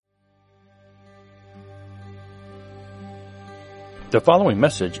The following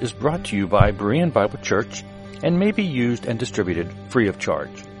message is brought to you by Berean Bible Church and may be used and distributed free of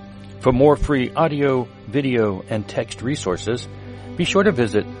charge. For more free audio, video, and text resources, be sure to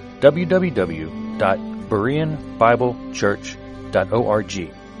visit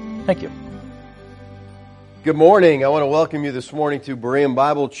www.bereanbiblechurch.org. Thank you. Good morning. I want to welcome you this morning to Berean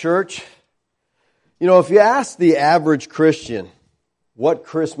Bible Church. You know, if you ask the average Christian what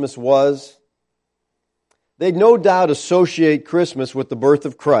Christmas was, they'd no doubt associate Christmas with the birth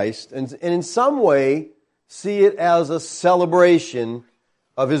of Christ and in some way see it as a celebration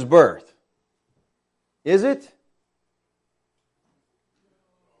of His birth. Is it?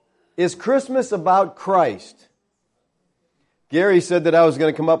 Is Christmas about Christ? Gary said that I was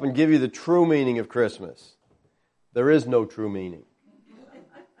going to come up and give you the true meaning of Christmas. There is no true meaning.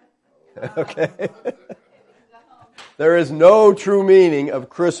 Okay? There is no true meaning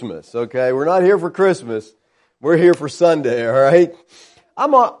of Christmas, okay? We're not here for Christmas. We're here for Sunday, all right?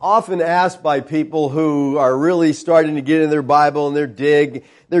 I'm often asked by people who are really starting to get in their Bible and they're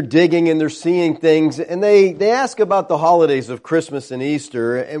digging and they're seeing things, and they ask about the holidays of Christmas and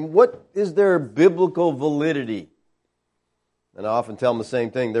Easter and what is their biblical validity. And I often tell them the same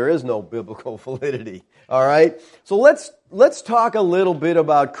thing. There is no biblical validity, all right? So let's talk a little bit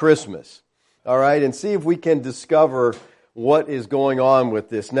about Christmas, all right, and see if we can discover what is going on with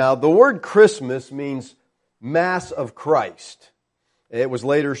this. Now, the word Christmas means Mass of Christ. It was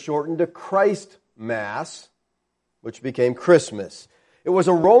later shortened to Christ Mass, which became Christmas. It was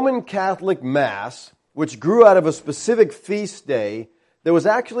a Roman Catholic Mass which grew out of a specific feast day that was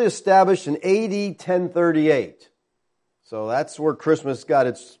actually established in AD 1038. So that's where Christmas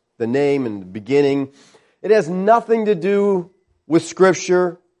got the name and the beginning. It has nothing to do with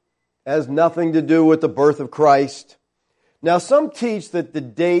Scripture. It has nothing to do with the birth of Christ. Now, some teach that the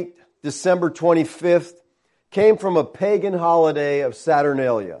date, December 25th, came from a pagan holiday of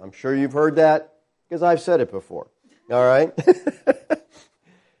Saturnalia. I'm sure you've heard that because I've said it before. All right?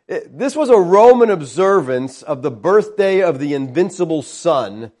 This was a Roman observance of the birthday of the invincible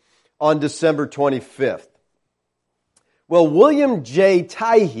sun on December 25th. Well, William J.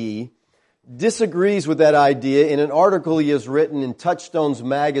 Tighe disagrees with that idea in an article he has written in Touchstones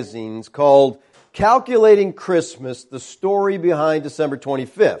magazines called Calculating Christmas, the Story Behind December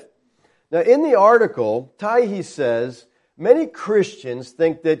 25th. Now, in the article, Tighe says, many Christians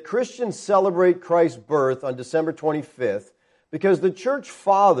think that Christians celebrate Christ's birth on December 25th because the church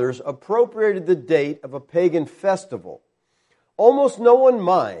fathers appropriated the date of a pagan festival. Almost no one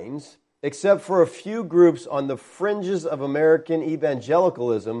minds, except for a few groups on the fringes of American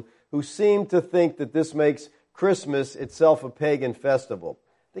evangelicalism who seem to think that this makes Christmas itself a pagan festival.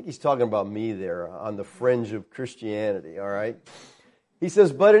 I think he's talking about me there on the fringe of Christianity, all right? He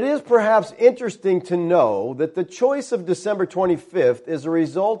says, but it is perhaps interesting to know that the choice of December 25th is a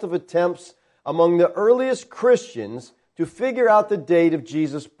result of attempts among the earliest Christians to figure out the date of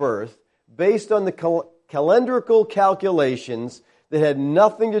Jesus' birth based on the calendrical calculations that had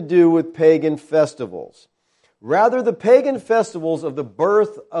nothing to do with pagan festivals. Rather, the pagan festivals of the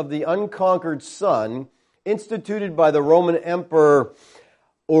birth of the unconquered Son, instituted by the Roman Emperor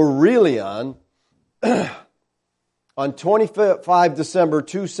Aurelian, on 25 December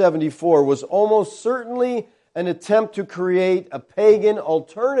 274 was almost certainly an attempt to create a pagan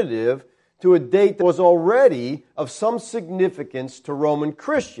alternative to a date that was already of some significance to Roman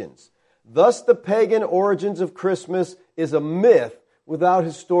Christians. Thus, the pagan origins of Christmas is a myth without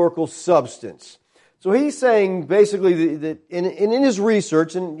historical substance. So he's saying basically that in his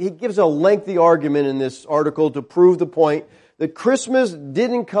research, and he gives a lengthy argument in this article to prove the point, that Christmas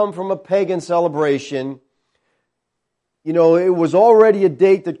didn't come from a pagan celebration. You know, it was already a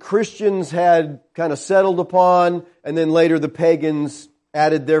date that Christians had kind of settled upon, and then later the pagans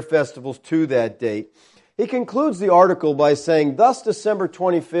added their festivals to that date. He concludes the article by saying, thus December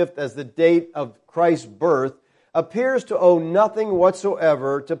 25th as the date of Christ's birth appears to owe nothing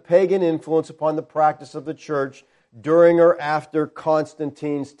whatsoever to pagan influence upon the practice of the church during or after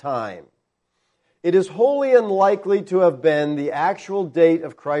Constantine's time. It is wholly unlikely to have been the actual date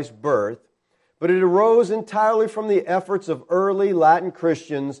of Christ's birth, but it arose entirely from the efforts of early Latin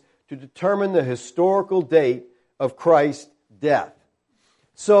Christians to determine the historical date of Christ's death.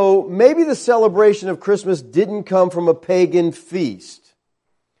 So maybe the celebration of Christmas didn't come from a pagan feast.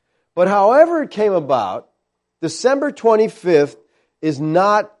 But however it came about, December 25th is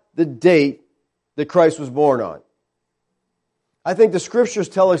not the date that Christ was born on. I think the Scriptures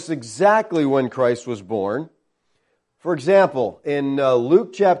tell us exactly when Christ was born. For example, in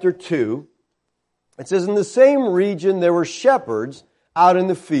Luke chapter 2, it says, in the same region there were shepherds out in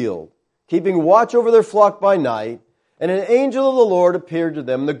the field, keeping watch over their flock by night, And an angel of the Lord appeared to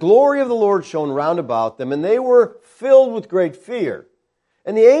them. The glory of the Lord shone round about them, and they were filled with great fear.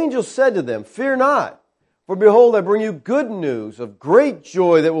 And the angel said to them, Fear not, for behold, I bring you good news of great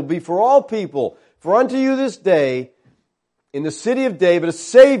joy that will be for all people. For unto you this day, in the city of David, a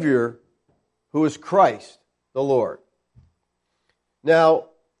Savior, who is Christ the Lord. Now,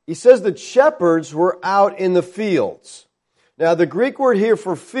 he says that shepherds were out in the fields. Now, the Greek word here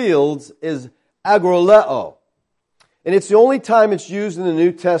for fields is agroleo. And it's the only time it's used in the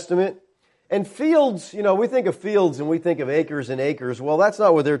New Testament. And fields, we think of fields and we think of acres and acres. Well, that's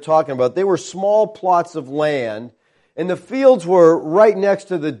not what they're talking about. They were small plots of land, and the fields were right next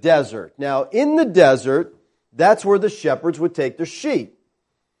to the desert. Now, in the desert, that's where the shepherds would take their sheep.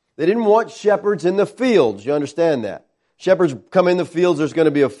 They didn't want shepherds in the fields. You understand that? Shepherds come in the fields, there's going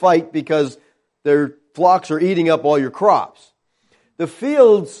to be a fight because their flocks are eating up all your crops. The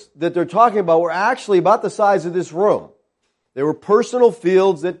fields that they're talking about were actually about the size of this room. They were personal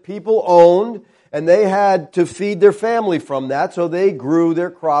fields that people owned, and they had to feed their family from that, so they grew their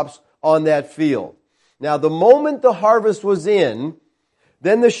crops on that field. Now, the moment the harvest was in,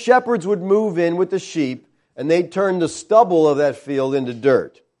 then the shepherds would move in with the sheep, and they'd turn the stubble of that field into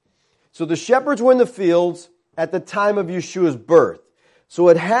dirt. So the shepherds were in the fields at the time of Yeshua's birth. So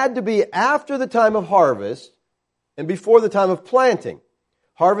it had to be after the time of harvest and before the time of planting.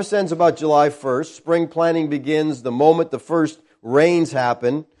 Harvest ends about July 1st. Spring planting begins the moment the first rains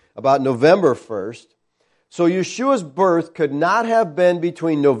happen, about November 1st. So Yeshua's birth could not have been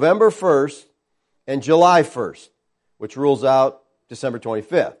between November 1st and July 1st, which rules out December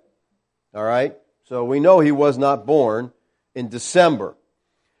 25th. All right? So we know he was not born in December.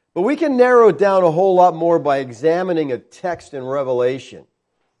 But we can narrow it down a whole lot more by examining a text in Revelation.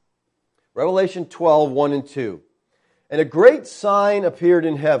 Revelation 12, 1 and 2. And a great sign appeared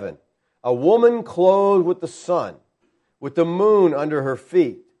in heaven, a woman clothed with the sun, with the moon under her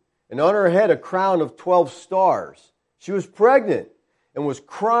feet, and on her head a crown of 12 stars. She was pregnant and was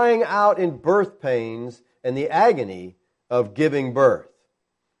crying out in birth pains and the agony of giving birth.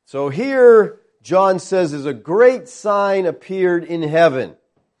 So here, John says, is a great sign appeared in heaven.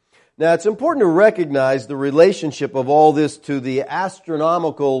 Now, it's important to recognize the relationship of all this to the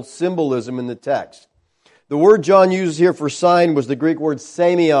astronomical symbolism in the text. The word John uses here for sign was the Greek word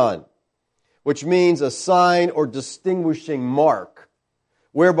semeion, which means a sign or distinguishing mark,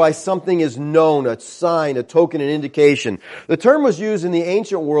 whereby something is known, a sign, a token, an indication. The term was used in the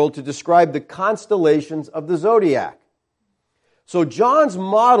ancient world to describe the constellations of the zodiac. So John's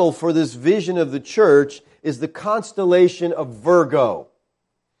model for this vision of the church is the constellation of Virgo.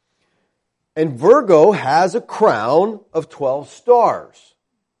 And Virgo has a crown of 12 stars.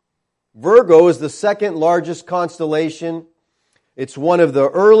 Virgo is the second largest constellation. It's one of the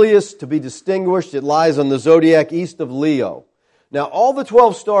earliest to be distinguished. It lies on the zodiac east of Leo. Now, all the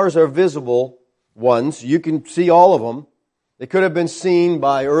 12 stars are visible ones. You can see all of them. They could have been seen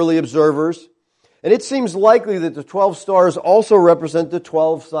by early observers. And it seems likely that the 12 stars also represent the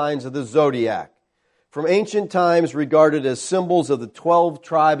 12 signs of the zodiac, from ancient times regarded as symbols of the 12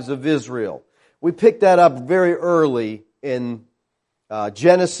 tribes of Israel. We picked that up very early in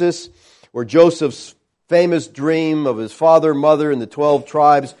Genesis, where Joseph's famous dream of his father, mother, and the 12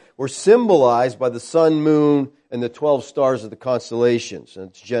 tribes were symbolized by the sun, moon, and the 12 stars of the constellations. And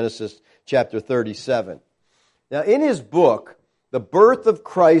it's Genesis chapter 37. Now, in his book, The Birth of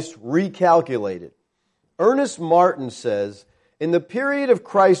Christ Recalculated, Ernest Martin says, in the period of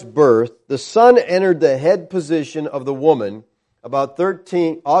Christ's birth, the sun entered the head position of the woman about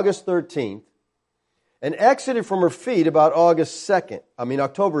August 13th, and exited from her feet about October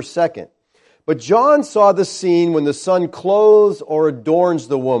 2nd. But John saw the scene when the sun clothes or adorns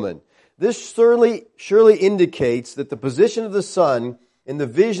the woman. This surely indicates that the position of the sun in the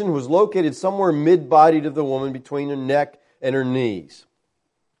vision was located somewhere mid-bodied of the woman between her neck and her knees.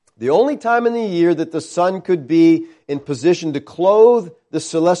 The only time in the year that the sun could be in position to clothe the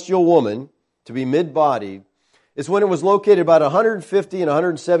celestial woman, to be mid-bodied, is when it was located about 150 and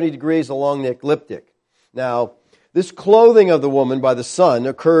 170 degrees along the ecliptic. Now, this clothing of the woman by the sun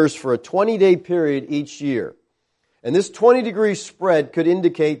occurs for a 20-day period each year. And this 20-degree spread could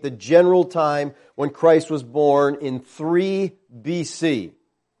indicate the general time when Christ was born in 3 BC.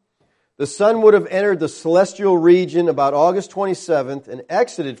 The sun would have entered the celestial region about August 27th and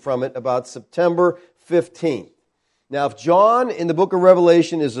exited from it about September 15th. Now, if John in the book of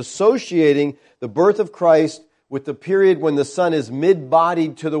Revelation is associating the birth of Christ with the period when the sun is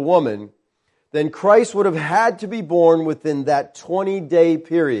mid-bodied to the woman, then Christ would have had to be born within that 20-day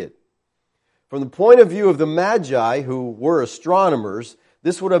period. From the point of view of the Magi, who were astronomers,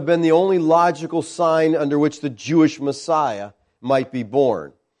 this would have been the only logical sign under which the Jewish Messiah might be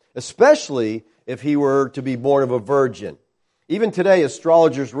born, especially if he were to be born of a virgin. Even today,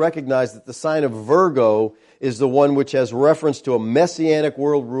 astrologers recognize that the sign of Virgo is the one which has reference to a messianic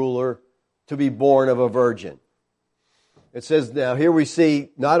world ruler to be born of a virgin. It says, now here we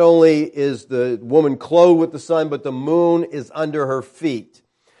see not only is the woman clothed with the sun, but the moon is under her feet.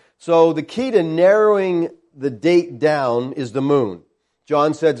 So the key to narrowing the date down is the moon.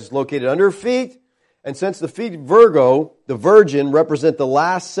 John says it's located under her feet, and since the feet Virgo, the virgin, represent the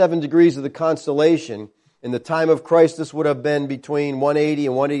last 7 degrees of the constellation, in the time of Christ this would have been between 180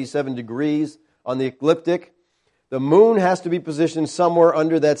 and 187 degrees on the ecliptic. The moon has to be positioned somewhere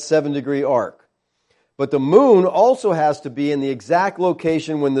under that 7-degree arc. But the moon also has to be in the exact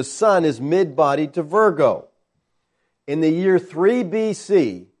location when the sun is mid-bodied to Virgo. In the year 3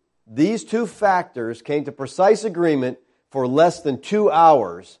 BC, these two factors came to precise agreement for less than 2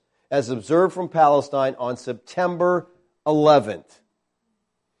 hours, as observed from Palestine on September 11th.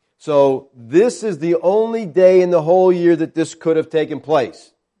 So this is the only day in the whole year that this could have taken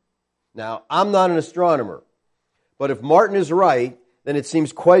place. Now, I'm not an astronomer, but if Martin is right, then it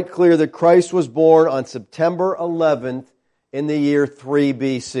seems quite clear that Christ was born on September 11th in the year 3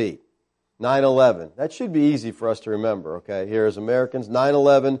 BC. 9/11. That should be easy for us to remember, okay? Here as Americans,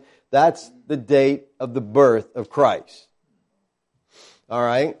 9/11, that's the date of the birth of Christ. All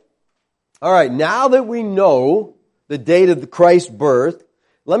right? All right, now that we know the date of the Christ's birth,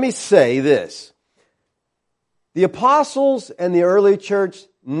 let me say this. The apostles and the early church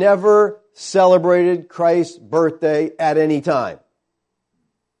never celebrated Christ's birthday at any time.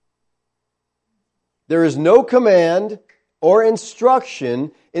 There is no command or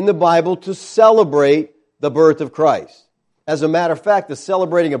instruction in the Bible to celebrate the birth of Christ. As a matter of fact, the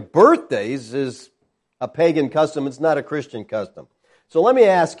celebrating of birthdays is a pagan custom. It's not a Christian custom. So let me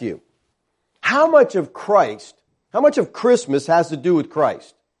ask you, how much of Christmas has to do with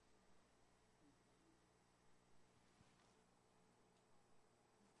Christ?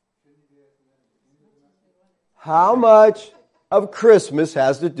 How much of Christmas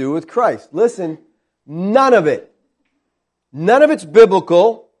has to do with Christ? Listen, none of it. None of it's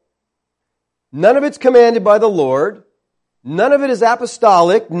biblical. None of it's commanded by the Lord. None of it is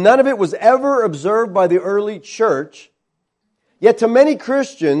apostolic. None of it was ever observed by the early church. Yet to many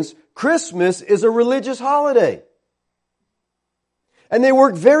Christians, Christmas is a religious holiday. And they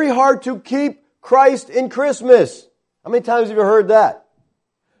work very hard to keep Christ in Christmas. How many times have you heard that?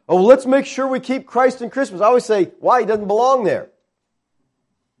 Oh, well, let's make sure we keep Christ in Christmas. I always say, why? He doesn't belong there.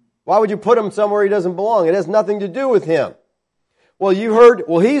 Why would you put him somewhere he doesn't belong? It has nothing to do with him. Well, you heard,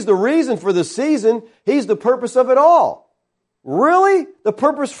 well, he's the reason for the season. He's the purpose of it all. Really? The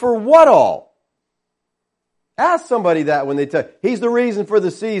purpose for what all? Ask somebody that when they tell you, he's the reason for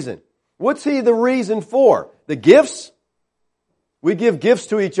the season. What's he the reason for? The gifts? We give gifts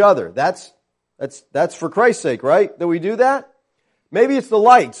to each other. That's for Christ's sake, right? That we do that? Maybe it's the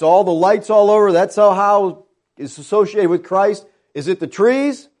lights. All the lights all over. That's how it's associated with Christ. Is it the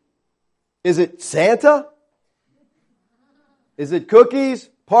trees? Is it Santa? Is it cookies?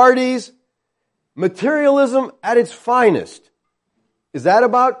 Parties? Materialism at its finest. Is that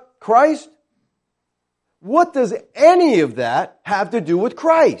about Christ? What does any of that have to do with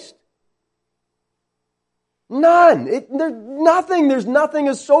Christ? None. There's nothing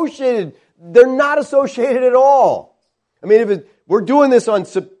associated. They're not associated at all. I mean, we're doing this on,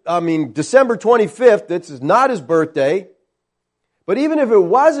 December 25th. This is not his birthday. But even if it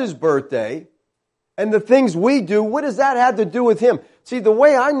was his birthday, and the things we do, what does that have to do with him? See, the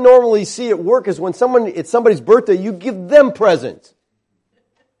way I normally see it work is when it's somebody's birthday, you give them presents.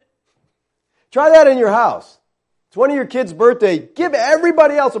 Try that in your house. It's one of your kids' birthday. Give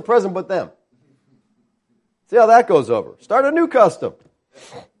everybody else a present but them. See how that goes over. Start a new custom.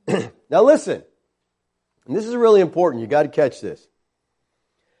 Now listen, and this is really important. You got to catch this.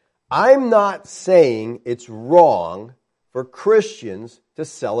 I'm not saying it's wrong for Christians to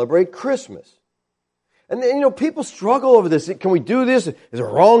celebrate Christmas. And people struggle over this. Can we do this? Is it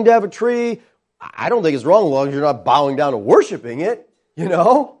wrong to have a tree? I don't think it's wrong as long as you're not bowing down and worshiping it.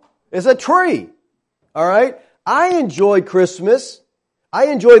 It's a tree. All right? I enjoy Christmas. I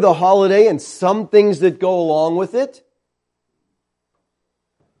enjoy the holiday and some things that go along with it.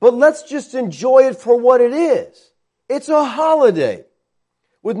 But let's just enjoy it for what it is. It's a holiday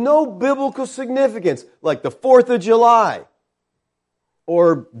with no biblical significance, like the 4th of July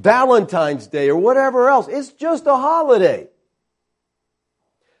or Valentine's Day or whatever else. It's just a holiday.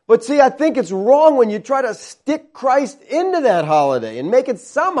 But see, I think it's wrong when you try to stick Christ into that holiday and make it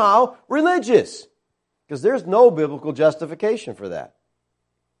somehow religious, because there's no biblical justification for that.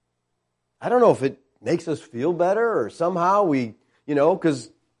 I don't know if it makes us feel better or somehow we,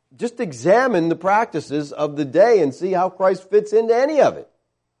 because just examine the practices of the day and see how Christ fits into any of it.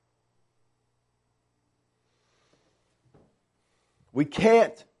 We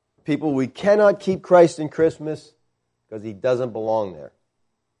cannot keep Christ in Christmas because He doesn't belong there.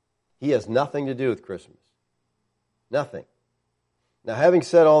 He has nothing to do with Christmas. Nothing. Now, having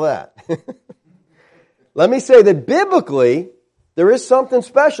said all that, let me say that biblically, there is something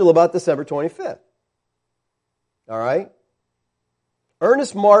special about December 25th. All right?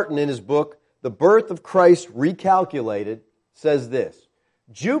 Ernest Martin, in his book, The Birth of Christ Recalculated, says this: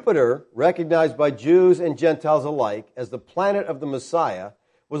 Jupiter, recognized by Jews and Gentiles alike as the planet of the Messiah,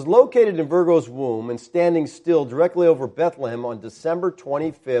 was located in Virgo's womb and standing still directly over Bethlehem on December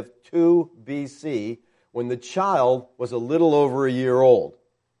 25th, 2 BC, when the child was a little over a year old.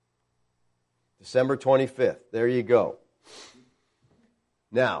 December 25th. There you go.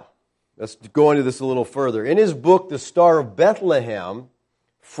 Now, let's go into this a little further. In his book, The Star of Bethlehem,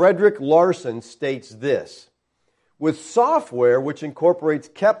 Frederick Larson states this: with software which incorporates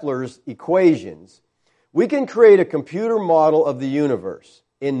Kepler's equations, we can create a computer model of the universe.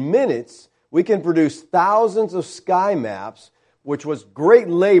 In minutes, we can produce thousands of sky maps, which was great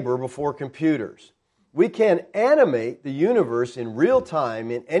labor before computers. We can animate the universe in real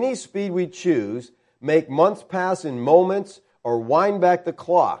time in any speed we choose, make months pass in moments, or wind back the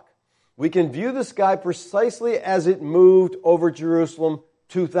clock. We can view the sky precisely as it moved over Jerusalem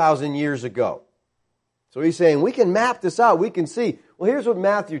 2,000 years ago. So he's saying we can map this out. We can see. Well, here's what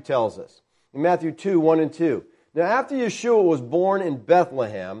Matthew tells us. In Matthew 2, 1 and 2. Now, after Yeshua was born in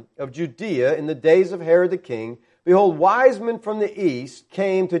Bethlehem of Judea in the days of Herod the king, behold, wise men from the east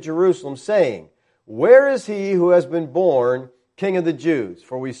came to Jerusalem, saying, where is he who has been born King of the Jews?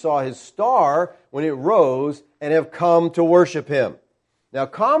 For we saw his star when it rose and have come to worship him. Now,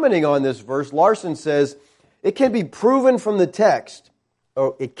 commenting on this verse, Larson says, it can be proven from the text,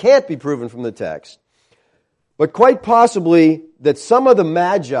 or it can't be proven from the text, but quite possibly that some of the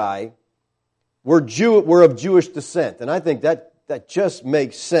Magi were of Jewish descent. And I think that just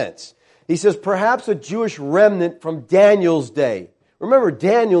makes sense. He says, perhaps a Jewish remnant from Daniel's day. Remember,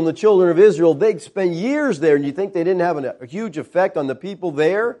 Daniel and the children of Israel, they'd spent years there, and you think they didn't have a huge effect on the people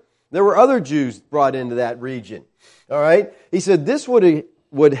there? There were other Jews brought into that region. All right? He said this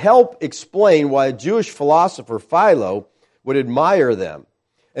would help explain why a Jewish philosopher, Philo, would admire them,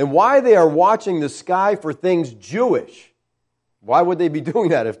 and why they are watching the sky for things Jewish. Why would they be doing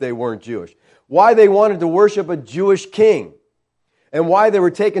that if they weren't Jewish? Why they wanted to worship a Jewish king, and why they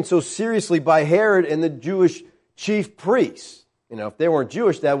were taken so seriously by Herod and the Jewish chief priests. If they weren't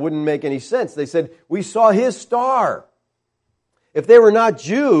Jewish, that wouldn't make any sense. They said, we saw his star. If they were not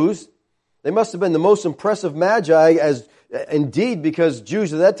Jews, they must have been the most impressive Magi, as indeed because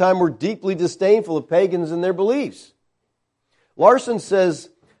Jews at that time were deeply disdainful of pagans and their beliefs. Larson says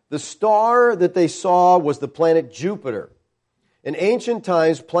the star that they saw was the planet Jupiter. In ancient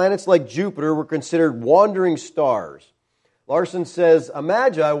times, planets like Jupiter were considered wandering stars. Larson says a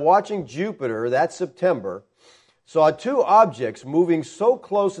Magi watching Jupiter that September saw two objects moving so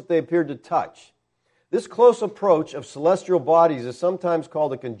close that they appeared to touch. This close approach of celestial bodies is sometimes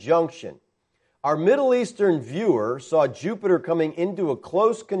called a conjunction. Our Middle Eastern viewer saw Jupiter coming into a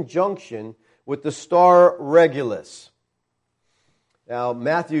close conjunction with the star Regulus. Now,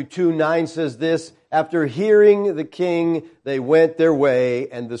 Matthew 2:9 says this, after hearing the king, they went their way,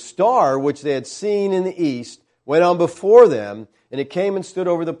 and the star which they had seen in the east went on before them, and it came and stood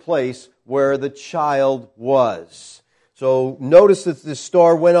over the place where the child was. So notice that the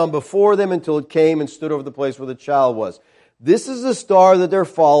star went on before them until it came and stood over the place where the child was. This is the star that they're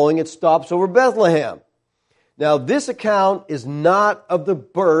following. It stops over Bethlehem. Now, this account is not of the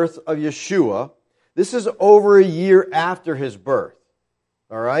birth of Yeshua. This is over a year after his birth.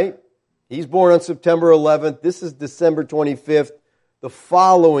 All right? He's born on September 11th. This is December 25th, the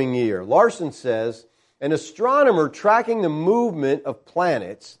following year. Larson says, an astronomer tracking the movement of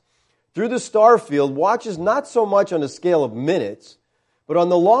planets through the star field watches not so much on a scale of minutes, but on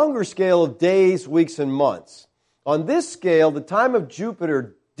the longer scale of days, weeks, and months. On this scale, the time of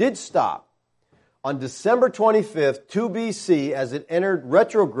Jupiter did stop. On December 25th, 2 BC, as it entered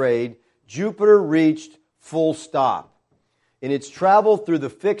retrograde, Jupiter reached full stop in its travel through the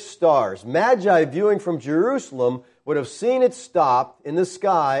fixed stars. Magi viewing from Jerusalem would have seen it stop in the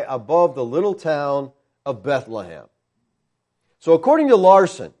sky above the little town of Bethlehem. So according to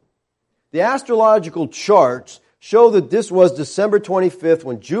Larson, the astrological charts show that this was December 25th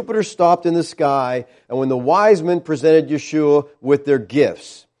when Jupiter stopped in the sky and when the wise men presented Yeshua with their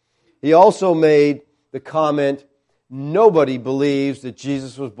gifts. He also made the comment nobody believes that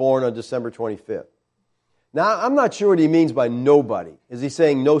Jesus was born on December 25th. Now, I'm not sure what he means by nobody. Is he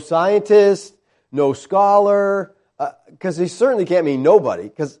saying no scientist, no scholar? Because he certainly can't mean nobody,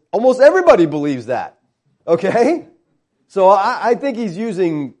 because almost everybody believes that. Okay? So I think he's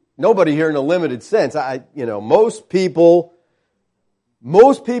using nobody here in a limited sense. Most people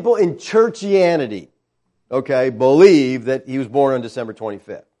in churchianity, okay, believe that he was born on December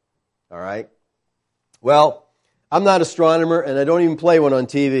 25th. All right? Well, I'm not an astronomer, and I don't even play one on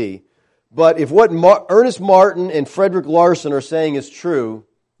TV. But if what Ernest Martin and Frederick Larson are saying is true,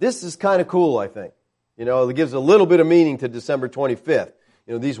 this is kind of cool, I think. It gives a little bit of meaning to December 25th.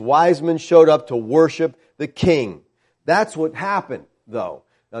 These wise men showed up to worship the king. That's what happened, though.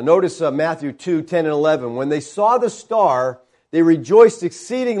 Now notice Matthew 2, 10 and 11. When they saw the star, they rejoiced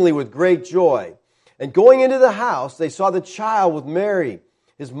exceedingly with great joy. And going into the house, they saw the child with Mary,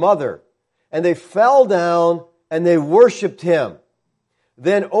 his mother. And they fell down and they worshiped him.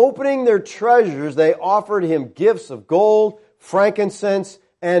 Then opening their treasures, they offered him gifts of gold, frankincense,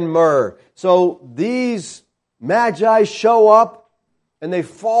 and myrrh. So these magi show up and they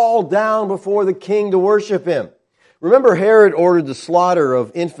fall down before the king to worship him. Remember, Herod ordered the slaughter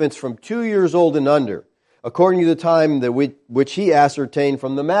of infants from 2 years old and under, according to the time which he ascertained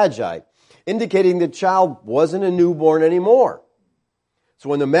from the magi, indicating the child wasn't a newborn anymore. So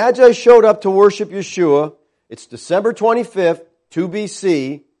when the magi showed up to worship Yeshua, it's December 25th, 2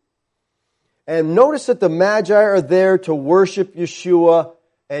 BC, and notice that the Magi are there to worship Yeshua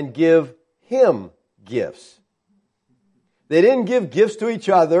and give him gifts. They didn't give gifts to each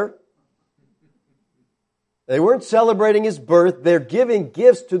other. They weren't celebrating his birth. They're giving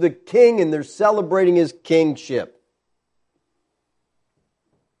gifts to the king, and they're celebrating his kingship.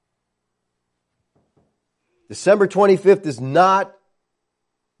 December 25th is not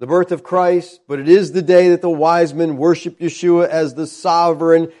the birth of Christ, but it is the day that the wise men worship Yeshua as the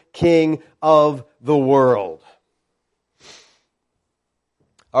sovereign king of the world.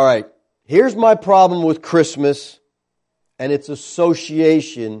 All right, here's my problem with Christmas and its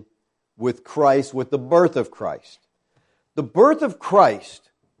association with Christ, with the birth of Christ. The birth of Christ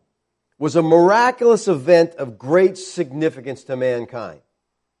was a miraculous event of great significance to mankind.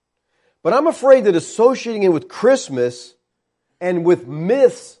 But I'm afraid that associating it with Christmas and with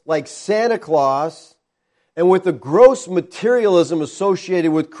myths like Santa Claus, and with the gross materialism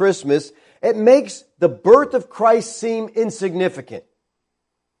associated with Christmas, it makes the birth of Christ seem insignificant.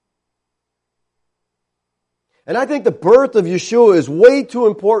 And I think the birth of Yeshua is way too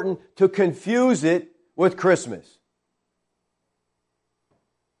important to confuse it with Christmas.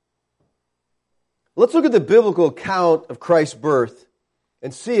 Let's look at the biblical account of Christ's birth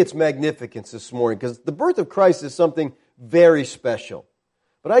and see its magnificence this morning, because the birth of Christ is something very special.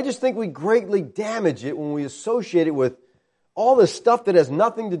 But I just think we greatly damage it when we associate it with all this stuff that has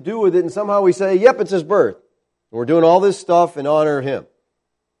nothing to do with it, and somehow we say, yep, it's his birth. And we're doing all this stuff in honor of him.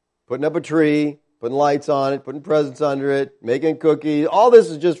 Putting up a tree, putting lights on it, putting presents under it, making cookies. All this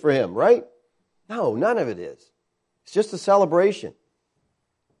is just for him, right? No, none of it is. It's just a celebration.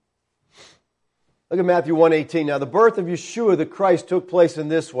 Look at Matthew 1:18. Now, the birth of Yeshua the Christ took place in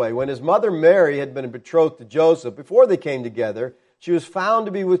this way. When his mother Mary had been betrothed to Joseph, before they came together, she was found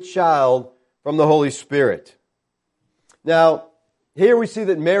to be with child from the Holy Spirit. Now, here we see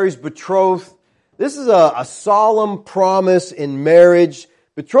that Mary's betrothed. This is a solemn promise in marriage.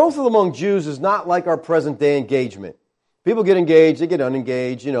 Betrothal among Jews is not like our present day engagement. People get engaged, they get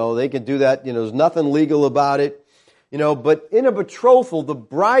unengaged, they can do that, there's nothing legal about it. But in a betrothal, the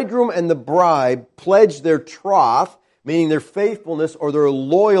bridegroom and the bride pledge their troth, meaning their faithfulness or their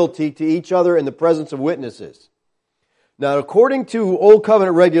loyalty to each other in the presence of witnesses. Now, according to Old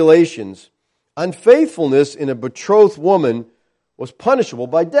Covenant regulations, unfaithfulness in a betrothed woman was punishable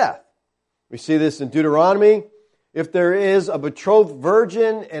by death. We see this in Deuteronomy. If there is a betrothed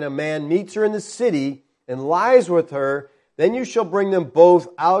virgin and a man meets her in the city and lies with her, then you shall bring them both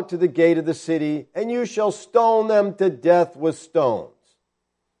out to the gate of the city, and you shall stone them to death with stones.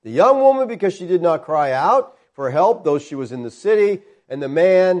 The young woman, because she did not cry out for help, though she was in the city, and the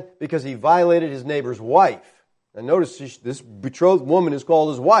man, because he violated his neighbor's wife. And notice this betrothed woman is called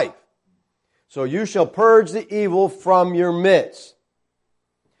his wife. So you shall purge the evil from your midst.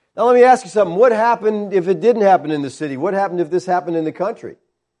 Now let me ask you something. What happened if it didn't happen in the city? What happened if this happened in the country?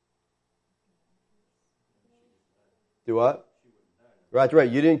 Do what? Right.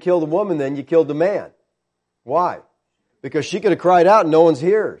 You didn't kill the woman then, you killed the man. Why? Because she could have cried out and no one's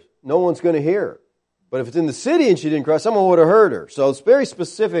going to hear. But if it's in the city and she didn't cry, someone would have heard her. So it's very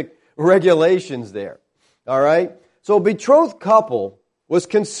specific regulations there. All right? So a betrothed couple was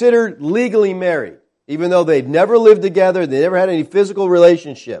considered legally married. even though they'd never lived together, they never had any physical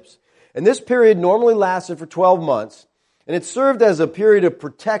relationships. And this period normally lasted for 12 months, and it served as a period of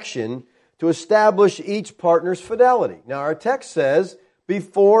protection to establish each partner's fidelity. Now, our text says,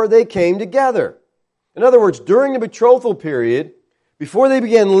 before they came together. In other words, during the betrothal period, before they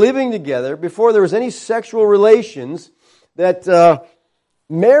began living together, before there was any sexual relations, that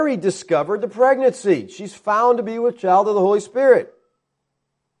Mary discovered the pregnancy. She's found to be with child of the Holy Spirit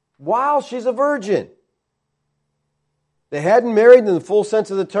while she's a virgin. They hadn't married in the full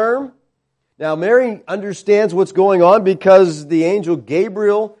sense of the term. Now, Mary understands what's going on because the angel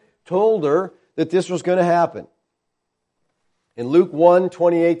Gabriel told her that this was going to happen. In Luke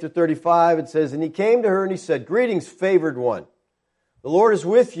 1:28-35, it says, "And he came to her and he said, 'Greetings, favored one. The Lord is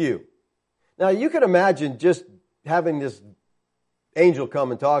with you.'" Now, you can imagine just having this angel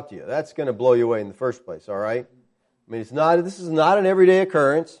come and talk to you. That's going to blow you away in the first place, all right? I mean, this is not an everyday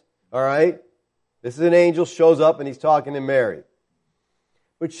occurrence, all right? This is an angel shows up and he's talking to Mary.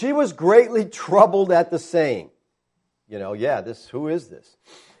 But she was greatly troubled at the saying. Who is this?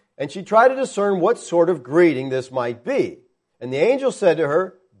 And she tried to discern what sort of greeting this might be. And the angel said to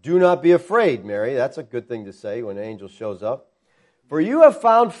her, "Do not be afraid, Mary." That's a good thing to say when an angel shows up. "For you have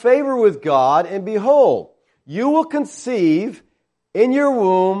found favor with God, and behold, you will conceive in your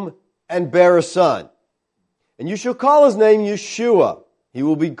womb and bear a son. And you shall call his name Yeshua. He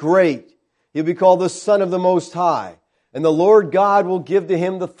will be great. He'll be called the Son of the Most High. And the Lord God will give to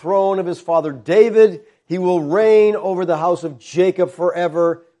him the throne of his father David. He will reign over the house of Jacob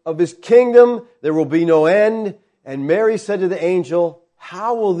forever. Of his kingdom there will be no end." And Mary said to the angel,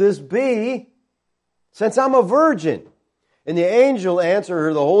 "How will this be, since I'm a virgin?" And the angel answered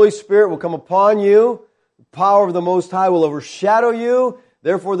her, "The Holy Spirit will come upon you. The power of the Most High will overshadow you.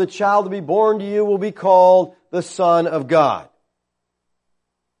 Therefore the child to be born to you will be called the Son of God."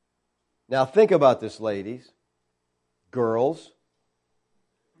 Now think about this, ladies. Girls,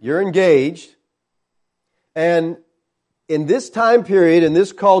 you're engaged. And in this time period, in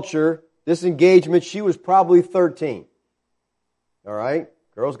this culture, this engagement, she was probably 13. All right?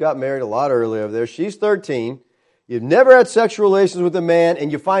 Girls got married a lot earlier over there. She's 13. You've never had sexual relations with a man,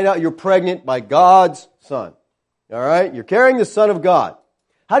 and you find out you're pregnant by God's Son. All right? You're carrying the Son of God.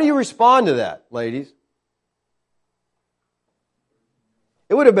 How do you respond to that, ladies?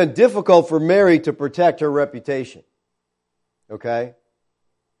 It would have been difficult for Mary to protect her reputation. Okay?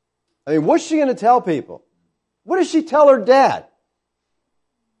 I mean, what's she going to tell people? What does she tell her dad?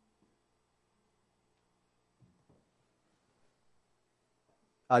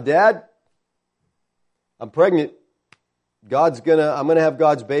 Dad, I'm pregnant. I'm going to have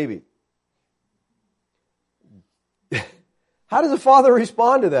God's baby. How does a father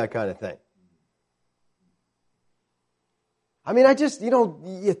respond to that kind of thing? I mean,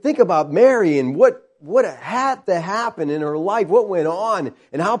 you think about Mary and what had to happen in her life, what went on,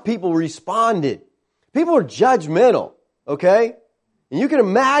 and how people responded. People are judgmental, okay? And you can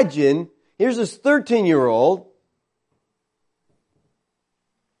imagine, here's this 13-year-old.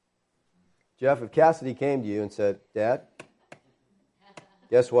 Jeff, if Cassidy came to you and said, "Dad,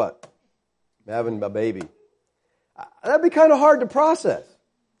 guess what? I'm having a baby." That'd be kind of hard to process,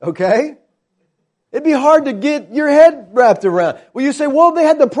 okay? It'd be hard to get your head wrapped around. Well, you say, well, they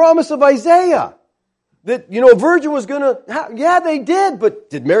had the promise of Isaiah that, a virgin was going to... Yeah, they did,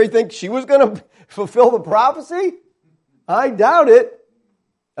 but did Mary think she was going to fulfill the prophecy? I doubt it.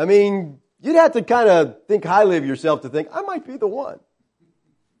 I mean, you'd have to kind of think highly of yourself to think, I might be the one.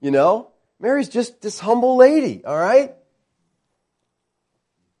 Mary's just this humble lady, all right?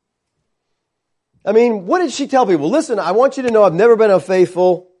 I mean, what did she tell people? Listen, I want you to know I've never been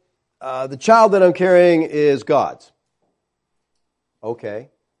unfaithful. The child that I'm carrying is God's.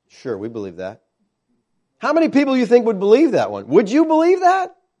 Okay, sure, we believe that. How many people you think would believe that one? Would you believe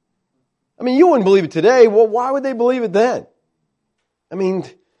that? I mean, you wouldn't believe it today. Well, why would they believe it then? I mean,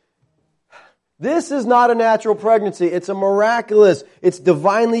 this is not a natural pregnancy. It's a miraculous, it's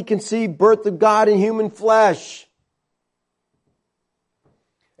divinely conceived birth of God in human flesh.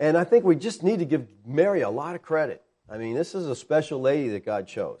 And I think we just need to give Mary a lot of credit. I mean, this is a special lady that God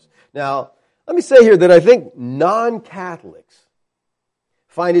chose. Now, let me say here that I think non-Catholics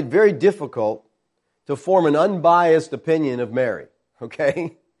find it very difficult to form an unbiased opinion of Mary,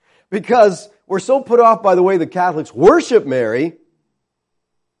 okay? Because we're so put off by the way the Catholics worship Mary,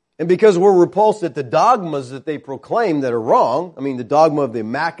 and because we're repulsed at the dogmas that they proclaim that are wrong. I mean, the dogma of the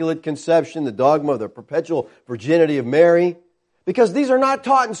Immaculate Conception, the dogma of the perpetual virginity of Mary. Because these are not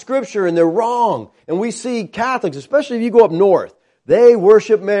taught in Scripture and they're wrong. And we see Catholics, especially if you go up north, they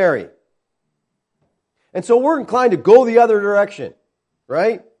worship Mary. And so we're inclined to go the other direction,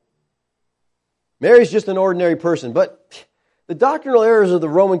 right? Mary's just an ordinary person, but the doctrinal errors of the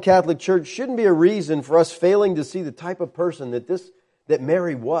Roman Catholic Church shouldn't be a reason for us failing to see the type of person that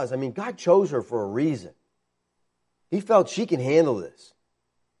Mary was. I mean, God chose her for a reason. He felt she can handle this.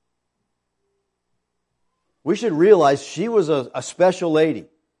 We should realize she was a special lady.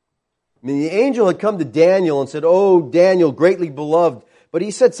 I mean, the angel had come to Daniel and said, "Oh, Daniel, greatly beloved." But he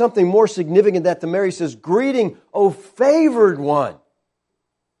said something more significant that to Mary. He says, "Greeting, O favored one.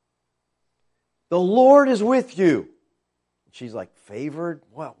 The Lord is with you." She's like, "Favored?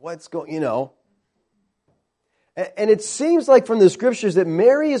 What's going, And it seems like from the Scriptures that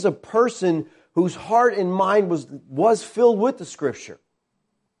Mary is a person whose heart and mind was filled with the Scripture.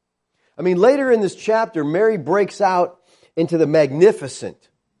 I mean, later in this chapter, Mary breaks out into the Magnificent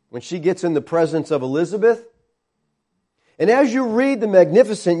when she gets in the presence of Elizabeth. And as you read the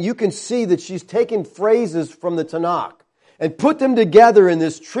Magnificent, you can see that she's taken phrases from the Tanakh and put them together in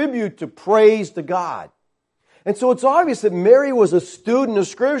this tribute to praise to God. And so it's obvious that Mary was a student of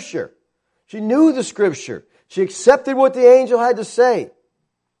Scripture. She knew the Scripture. She accepted what the angel had to say.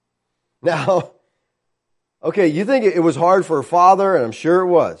 Now, okay, you think it was hard for her father, and I'm sure it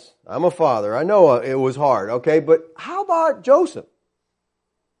was. I'm a father. I know it was hard, okay? But how about Joseph?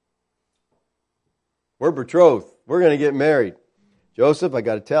 We're betrothed. We're going to get married. Joseph, I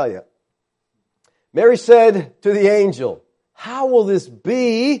got to tell you. Mary said to the angel, "How will this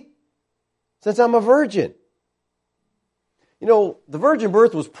be since I'm a virgin?" The virgin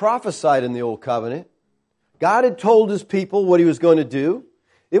birth was prophesied in the Old Covenant. God had told His people what He was going to do.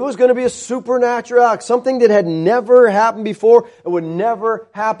 It was going to be a supernatural act, something that had never happened before and would never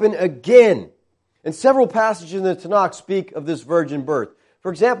happen again. And several passages in the Tanakh speak of this virgin birth. For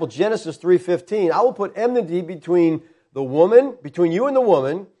example, Genesis 3:15, "I will put enmity between you and the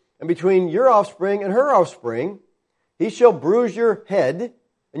woman, and between your offspring and her offspring. He shall bruise your head,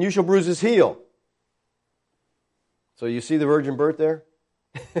 and you shall bruise his heel." So you see the virgin birth there?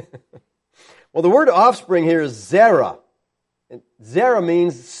 Well, the word offspring here is zera. And zera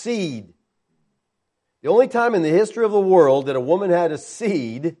means seed. The only time in the history of the world that a woman had a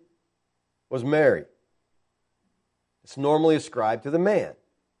seed was Mary. It's normally ascribed to the man.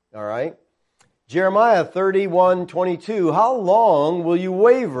 All right? Jeremiah 31:22, "How long will you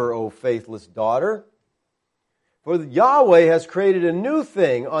waver, O faithless daughter? For Yahweh has created a new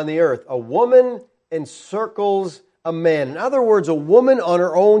thing on the earth. A woman encircles a man." In other words, a woman on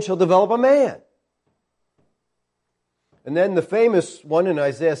her own shall develop a man. And then the famous one in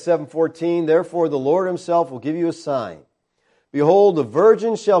Isaiah 7:14, "Therefore the Lord Himself will give you a sign. Behold, the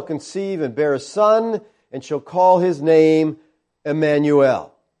virgin shall conceive and bear a son, and shall call his name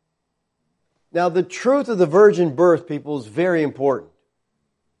Emmanuel." Now, the truth of the virgin birth, people, is very important.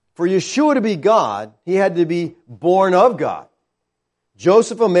 For Yeshua to be God, He had to be born of God.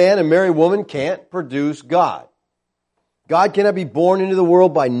 Joseph, a man, and Mary, a woman, can't produce God. God cannot be born into the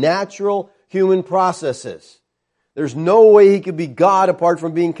world by natural human processes. There's no way He could be God apart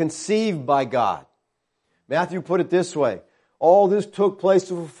from being conceived by God. Matthew put it this way, "All this took place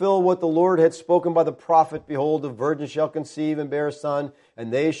to fulfill what the Lord had spoken by the prophet. Behold, the virgin shall conceive and bear a son,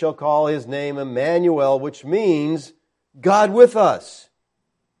 and they shall call His name Emmanuel," which means God with us.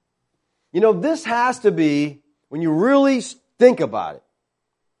 This has to be, when you really think about it,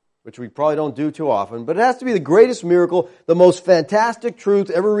 which we probably don't do too often, but it has to be the greatest miracle, the most fantastic truth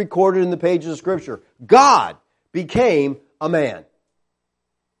ever recorded in the pages of Scripture. God became a man.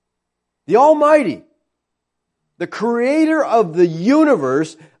 The Almighty, the Creator of the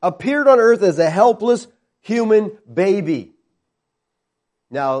universe, appeared on earth as a helpless human baby.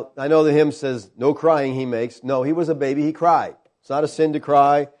 Now, I know the hymn says, "No crying He makes." No, He was a baby, He cried. It's not a sin to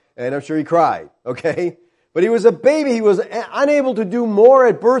cry, and I'm sure He cried, okay? But He was a baby. He was unable to do more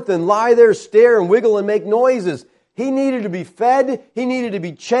at birth than lie there, stare, and wiggle and make noises. He needed to be fed. He needed to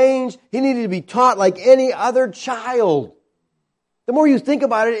be changed. He needed to be taught like any other child. The more you think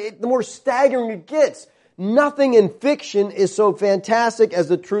about it, the more staggering it gets. Nothing in fiction is so fantastic as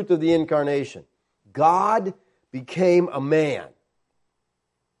the truth of the incarnation. God became a man.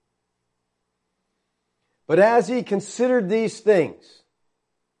 But as He considered these things,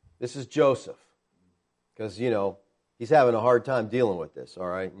 this is Joseph. Because, he's having a hard time dealing with this, all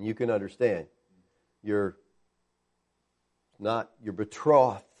right? And you can understand. Your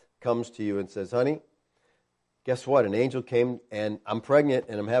betrothed comes to you and says, "Honey, guess what? An angel came and I'm pregnant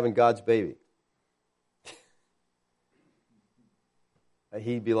and I'm having God's baby."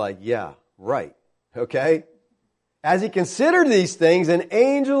 He'd be like, "Yeah, right." Okay? As he considered these things, an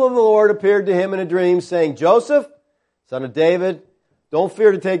angel of the Lord appeared to him in a dream, saying, "Joseph, son of David, don't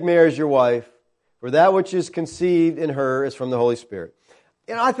fear to take Mary as your wife, for that which is conceived in her is from the Holy Spirit."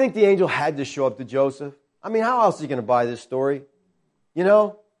 I think the angel had to show up to Joseph. I mean, how else is he going to buy this story? You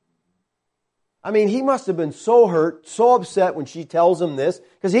know? I mean, he must have been so hurt, so upset when she tells him this,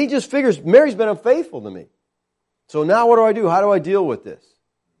 because he just figures, Mary's been unfaithful to me. So now what do I do? How do I deal with this?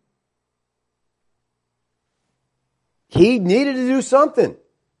 He needed to do something,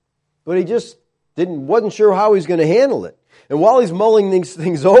 but he just wasn't sure how he was going to handle it. And while he's mulling these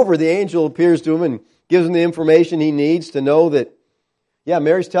things over, the angel appears to him and gives him the information he needs to know that, yeah,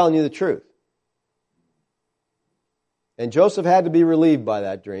 Mary's telling you the truth. And Joseph had to be relieved by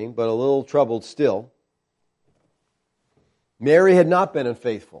that dream, but a little troubled still. Mary had not been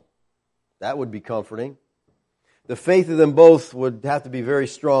unfaithful. That would be comforting. The faith of them both would have to be very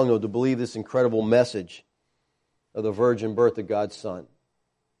strong, though, to believe this incredible message of the virgin birth of God's Son.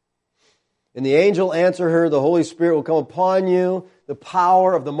 And the angel answered her, the Holy Spirit will come upon you, the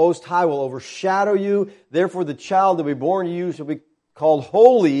power of the Most High will overshadow you, therefore the child that will be born to you shall be called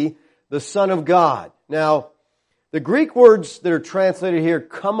Holy, the Son of God. Now, the Greek words that are translated here,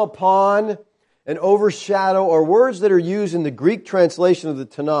 come upon and overshadow, are words that are used in the Greek translation of the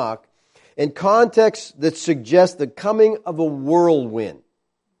Tanakh in contexts that suggest the coming of a whirlwind.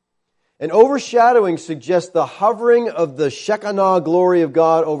 And overshadowing suggests the hovering of the Shekinah glory of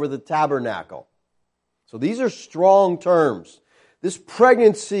God over the tabernacle. So these are strong terms. This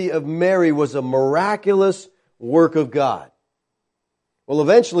pregnancy of Mary was a miraculous work of God. Well,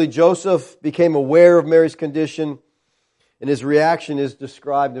 eventually Joseph became aware of Mary's condition, and his reaction is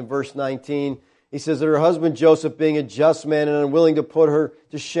described in verse 19. He says that her husband Joseph, being a just man and unwilling to put her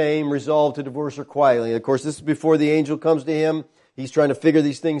to shame, resolved to divorce her quietly. And of course, this is before the angel comes to him. He's trying to figure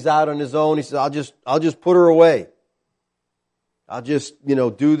these things out on his own. He says, I'll just put her away. I'll just,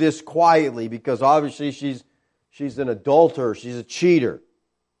 do this quietly, because obviously she's an adulterer. She's a cheater.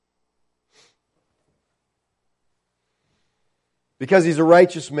 Because he's a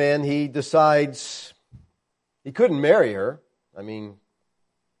righteous man, he decides he couldn't marry her. I mean,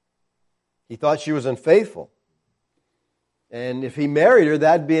 he thought she was unfaithful. And if he married her,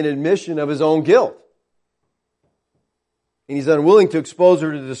 that'd be an admission of his own guilt. And he's unwilling to expose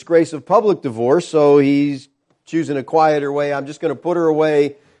her to the disgrace of public divorce, so he's choosing a quieter way. I'm just going to put her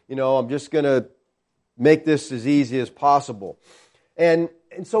away. I'm just going to make this as easy as possible. And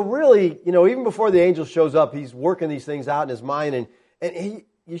so really, even before the angel shows up, he's working these things out in his mind, and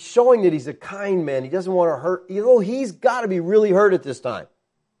he's showing that he's a kind man. He doesn't want to hurt, he's got to be really hurt at this time.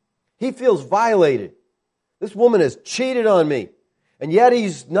 He feels violated. This woman has cheated on me. And yet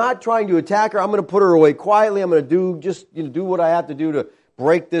he's not trying to attack her. I'm going to put her away quietly. I'm going to do what I have to do to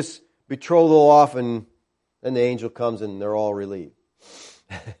break this betrothal off. And then the angel comes and they're all relieved.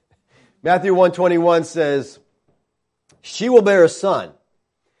 Matthew 1:21 says, she will bear a son,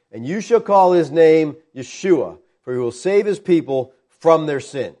 and you shall call his name Yeshua, for he will save his people from their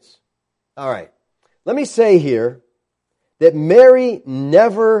sins. All right. Let me say here that Mary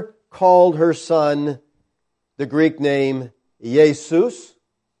never called her son the Greek name Jesus,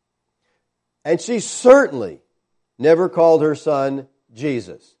 and she certainly never called her son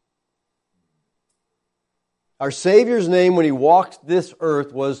Jesus. Our Savior's name when he walked this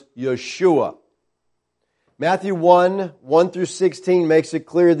earth was Yeshua. Matthew 1:1-16 makes it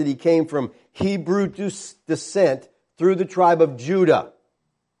clear that he came from Hebrew descent through the tribe of Judah.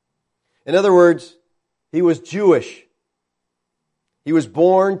 In other words, he was Jewish. He was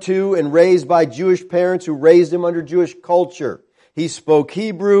born to and raised by Jewish parents who raised him under Jewish culture. He spoke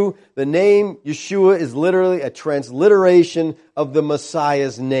Hebrew. The name Yeshua is literally a transliteration of the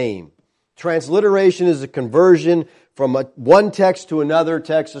Messiah's name. Transliteration is a conversion from one text to another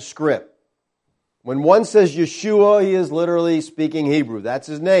text of script. When one says Yeshua, he is literally speaking Hebrew. That's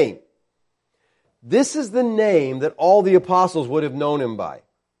his name. This is the name that all the apostles would have known him by.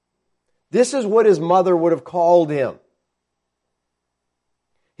 This is what his mother would have called him.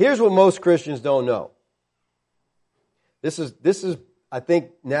 Here's what most Christians don't know. This is I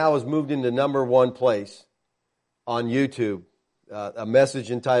think now has moved into number one place on YouTube. A message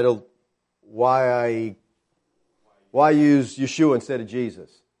entitled Why Use Yeshua Instead of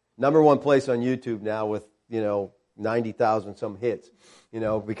Jesus. Number one place on YouTube now with 90,000 some hits.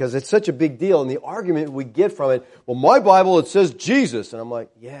 Because it's such a big deal, and the argument we get from it, well, my Bible, it says Jesus. And I'm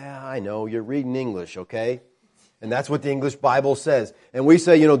like, yeah, I know, you're reading English, okay? And that's what the English Bible says. And we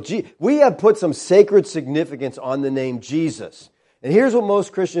say, we have put some sacred significance on the name Jesus. And here's what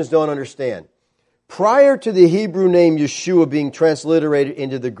most Christians don't understand. Prior to the Hebrew name Yeshua being transliterated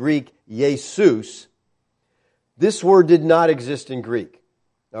into the Greek Jesus, this word did not exist in Greek.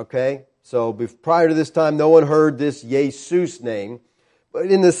 Okay? So prior to this time, no one heard this Jesus name. But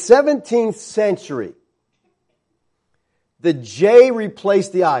in the 17th century, The J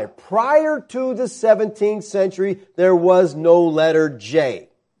replaced the I. Prior to the 17th century, there was no letter J.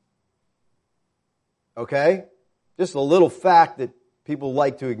 Okay? Just a little fact that people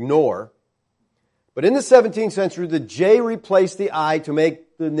like to ignore. But in the 17th century, the J replaced the I to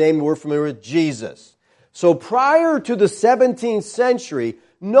make the name we're familiar with, Jesus. So prior to the 17th century,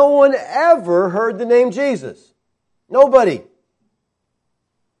 no one ever heard the name Jesus. Nobody.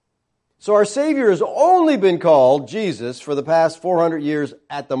 So our Savior has only been called Jesus for the past 400 years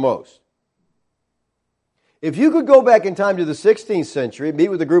at the most. If you could go back in time to the 16th century, meet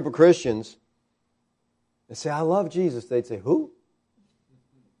with a group of Christians, and say, I love Jesus, they'd say, who?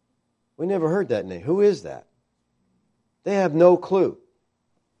 We never heard that name. Who is that? They have no clue.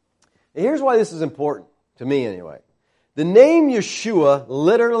 And here's why this is important, to me anyway. The name Yeshua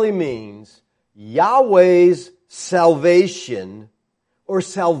literally means Yahweh's salvation, or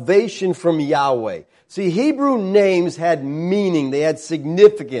salvation from Yahweh. See, Hebrew names had meaning. They had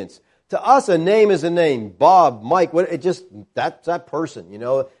significance. To us, a name is a name. Bob, Mike, that's that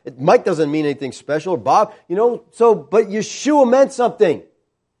person, Mike doesn't mean anything special. Bob, but Yeshua meant something.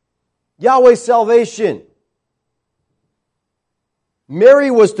 Yahweh's salvation. Mary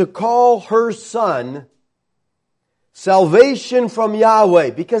was to call her son salvation from Yahweh,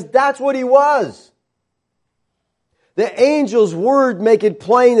 because that's what he was. The angel's word make it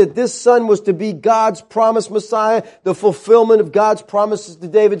plain that this son was to be God's promised Messiah, the fulfillment of God's promises to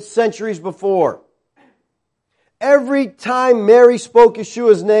David centuries before. Every time Mary spoke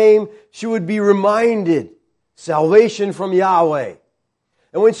Yeshua's name, she would be reminded, salvation from Yahweh.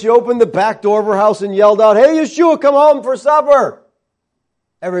 And when she opened the back door of her house and yelled out, hey Yeshua, come home for supper,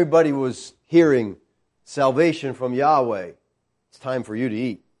 everybody was hearing, salvation from Yahweh. It's time for you to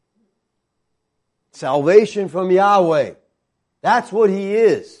eat. Salvation from Yahweh. That's what He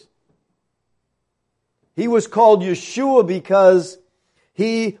is. He was called Yeshua because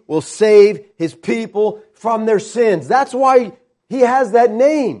He will save His people from their sins. That's why He has that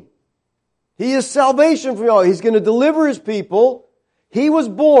name. He is salvation from Yahweh. He's going to deliver His people. He was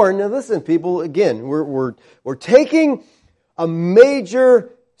born. Now listen, people, again, we're taking a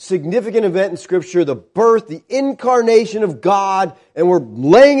major significant event in Scripture, the birth, the incarnation of God, and we're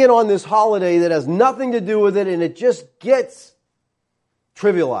laying it on this holiday that has nothing to do with it, and it just gets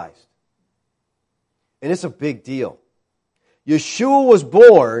trivialized. And it's a big deal. Yeshua was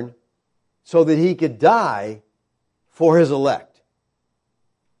born so that He could die for His elect.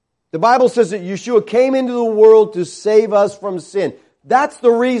 The Bible says that Yeshua came into the world to save us from sin. That's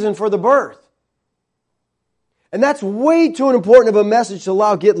the reason for the birth. And that's way too important of a message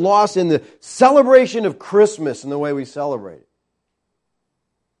to get lost in the celebration of Christmas and the way we celebrate it.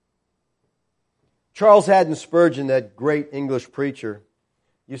 Charles Haddon Spurgeon, that great English preacher,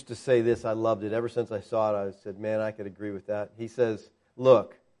 used to say this. I loved it. Ever since I saw it, I said, man, I could agree with that. He says,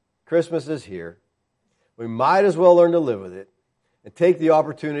 look, Christmas is here. We might as well learn to live with it and take the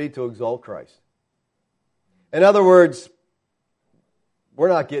opportunity to exalt Christ. In other words, we're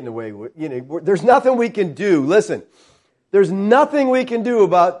not getting away with, there's nothing we can do. Listen, there's nothing we can do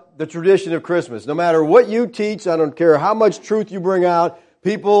about the tradition of Christmas. No matter what you teach, I don't care how much truth you bring out,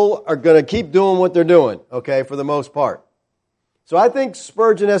 people are going to keep doing what they're doing, okay, for the most part. So I think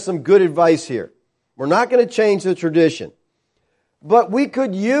Spurgeon has some good advice here. We're not going to change the tradition. But we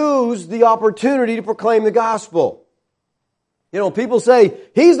could use the opportunity to proclaim the gospel. People say,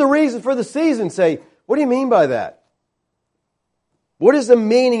 He's the reason for the season. Say, what do you mean by that? What is the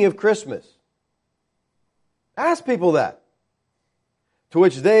meaning of Christmas? Ask people that. To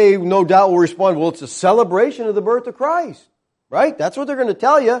which they no doubt will respond, well, it's a celebration of the birth of Christ. Right? That's what they're going to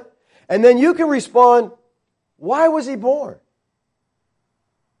tell you. And then you can respond, why was He born?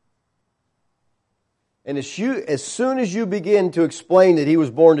 And as soon as you begin to explain that He was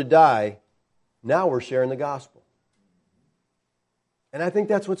born to die, now we're sharing the gospel. And I think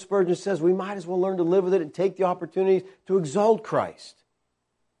that's what Spurgeon says. We might as well learn to live with it and take the opportunities to exalt Christ.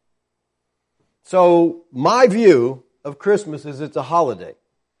 So my view of Christmas is it's a holiday.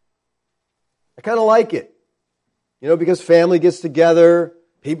 I kind of like it. Because family gets together,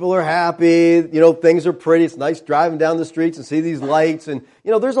 people are happy, things are pretty. It's nice driving down the streets and see these lights. And,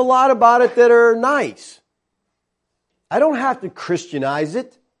 there's a lot about it that are nice. I don't have to Christianize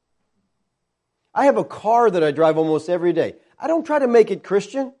it. I have a car that I drive almost every day. I don't try to make it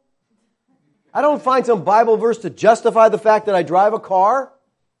Christian. I don't find some Bible verse to justify the fact that I drive a car.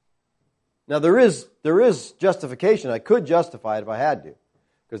 Now, there is justification. I could justify it if I had to.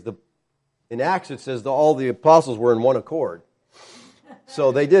 Because in Acts it says that all the apostles were in one accord.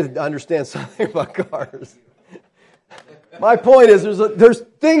 So they did understand something about cars. My point is there's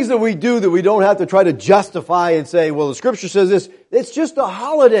things that we do that we don't have to try to justify and say, well, the Scripture says this. It's just a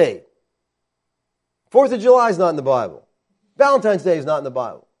holiday. 4th of July is not in the Bible. Valentine's Day is not in the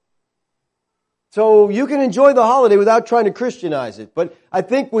Bible. So you can enjoy the holiday without trying to Christianize it. But I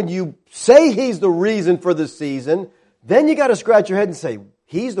think when you say He's the reason for the season, then you got to scratch your head and say,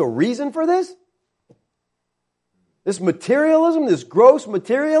 He's the reason for this? This materialism, this gross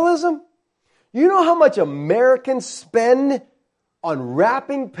materialism? You know how much Americans spend on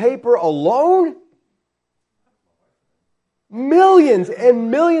wrapping paper alone? Millions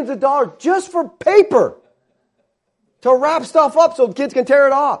and millions of dollars just for paper to wrap stuff up so kids can tear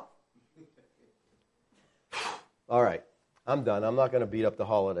it off. All right, I'm done. I'm not going to beat up the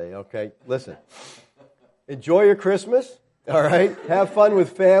holiday, okay? Listen, enjoy your Christmas, all right? Have fun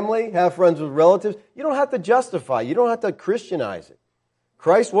with family, have friends with relatives. You don't have to justify. You don't have to Christianize it.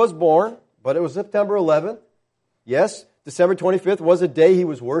 Christ was born, but it was September 11th. Yes, December 25th was a day He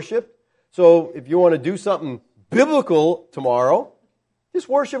was worshipped. So if you want to do something biblical tomorrow, just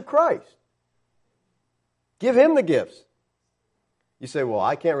worship Christ. Give Him the gifts. You say, well,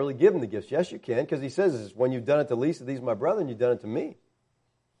 I can't really give Him the gifts. Yes, you can, because He says, when you've done it to least of these, my brethren, you've done it to me.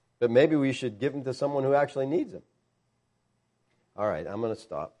 But maybe we should give them to someone who actually needs them. All right, I'm going to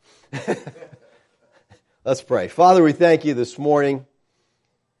stop. Let's pray. Father, we thank You this morning.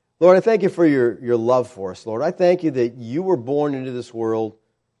 Lord, I thank You for your love for us, Lord. I thank You that You were born into this world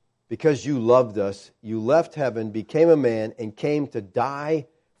because You loved us. You left heaven, became a man, and came to die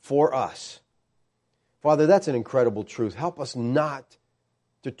for us. Father, that's an incredible truth. Help us not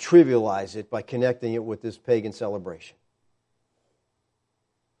to trivialize it by connecting it with this pagan celebration.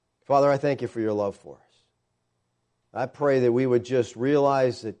 Father, I thank You for Your love for us. I pray that we would just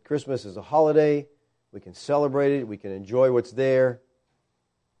realize that Christmas is a holiday. We can celebrate it. We can enjoy what's there.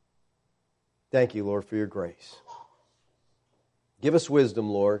 Thank You, Lord, for Your grace. Give us wisdom,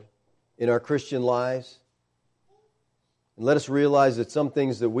 Lord, in our Christian lives. And let us realize that some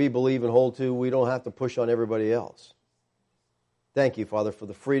things that we believe and hold to, we don't have to push on everybody else. Thank You, Father, for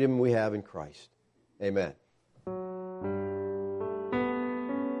the freedom we have in Christ. Amen.